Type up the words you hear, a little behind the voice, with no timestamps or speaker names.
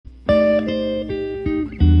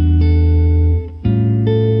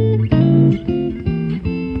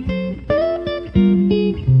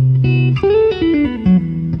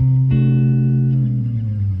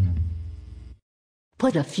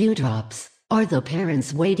but a few drops. Are the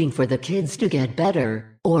parents waiting for the kids to get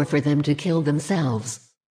better, or for them to kill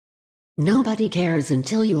themselves? Nobody cares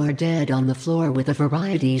until you are dead on the floor with a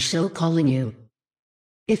variety show calling you.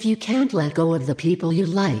 If you can't let go of the people you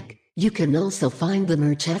like, you can also find them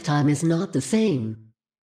or chat time is not the same.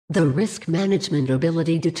 The risk management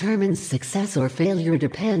ability determines success or failure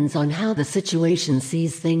depends on how the situation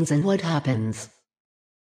sees things and what happens.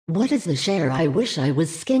 What is the share? I wish I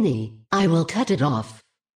was skinny, I will cut it off.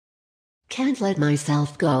 Can't let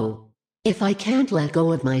myself go. If I can't let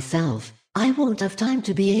go of myself, I won't have time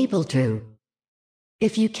to be able to.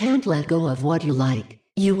 If you can't let go of what you like,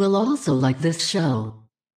 you will also like this show.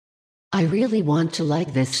 I really want to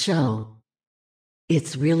like this show.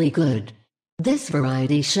 It's really good. This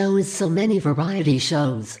variety show is so many variety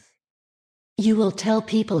shows. You will tell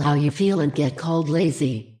people how you feel and get called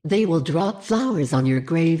lazy. They will drop flowers on your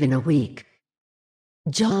grave in a week.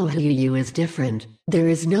 Jahuyu is different. There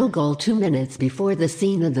is no goal 2 minutes before the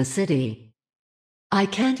scene of the city. I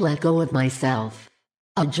can't let go of myself.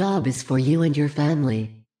 A job is for you and your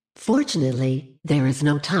family. Fortunately, there is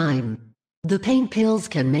no time. The pain pills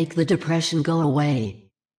can make the depression go away.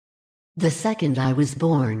 The second I was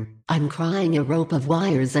born, I'm crying a rope of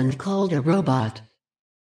wires and called a robot.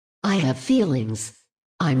 I have feelings.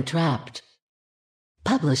 I'm trapped.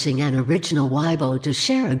 Publishing an original Weibo to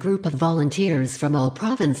share a group of volunteers from all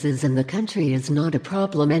provinces in the country is not a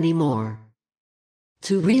problem anymore.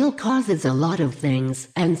 To real causes a lot of things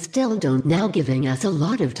and still don't now giving us a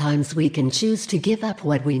lot of times we can choose to give up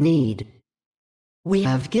what we need. We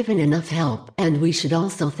have given enough help and we should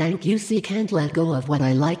also thank UC can't let go of what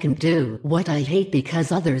I like and do what I hate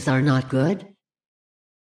because others are not good.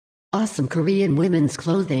 Awesome Korean women's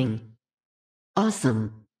clothing.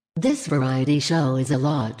 Awesome. This variety show is a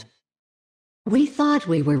lot. We thought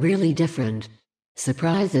we were really different.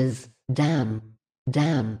 Surprises, damn.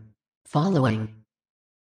 Following.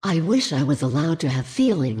 I wish I was allowed to have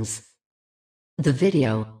feelings. The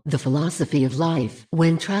video, the philosophy of life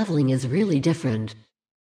when traveling is really different.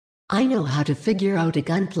 I know how to figure out a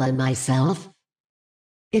gunplay myself.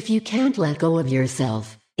 If you can't let go of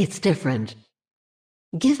yourself, it's different.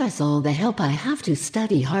 Give us all the help. I have to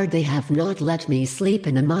study hard. They have not let me sleep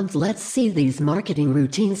in a month. Let's see these marketing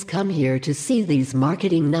routines. Come here to see these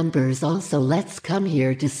marketing numbers. Also let's come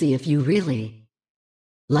here to see if you really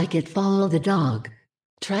like it. Follow the dog.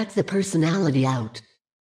 Track the personality out.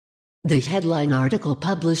 The headline article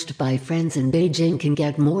published by friends in Beijing can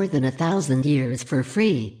get more than 1,000 years for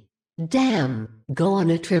free. Damn, go on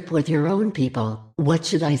a trip with your own people. What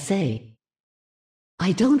should I say?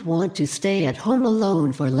 I don't want to stay at home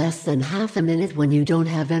alone for less than half a minute when you don't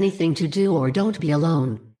have anything to do or don't be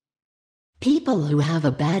alone. People who have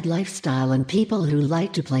a bad lifestyle and people who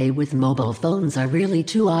like to play with mobile phones are really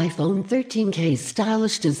too. iPhone 13 case,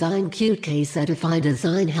 stylish design, cute case, edify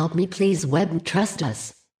design. Help me please web, trust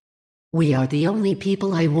us. We are the only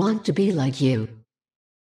people. I want to be like you.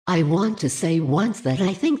 I want to say once that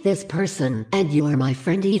I think this person and you are my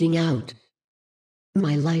friend. Eating out.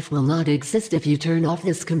 My life will not exist if you turn off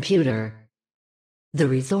this computer. The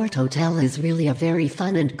resort hotel is really a very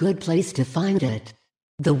fun and good place to find it.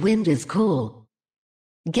 The wind is cool.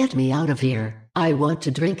 Get me out of here. I want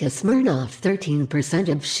to drink a Smirnoff 13%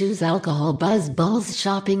 of shoes alcohol. Buzz balls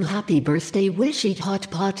shopping. Happy birthday wish. Eat hot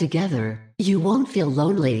pot together. You won't feel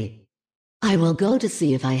lonely. I will go to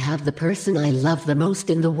see if I have the person I love the most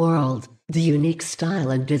in the world. The unique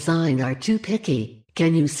style and design are too picky.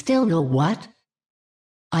 Can you still know what?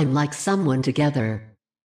 I'm like someone together.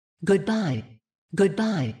 Goodbye.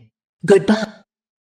 Goodbye. Goodbye.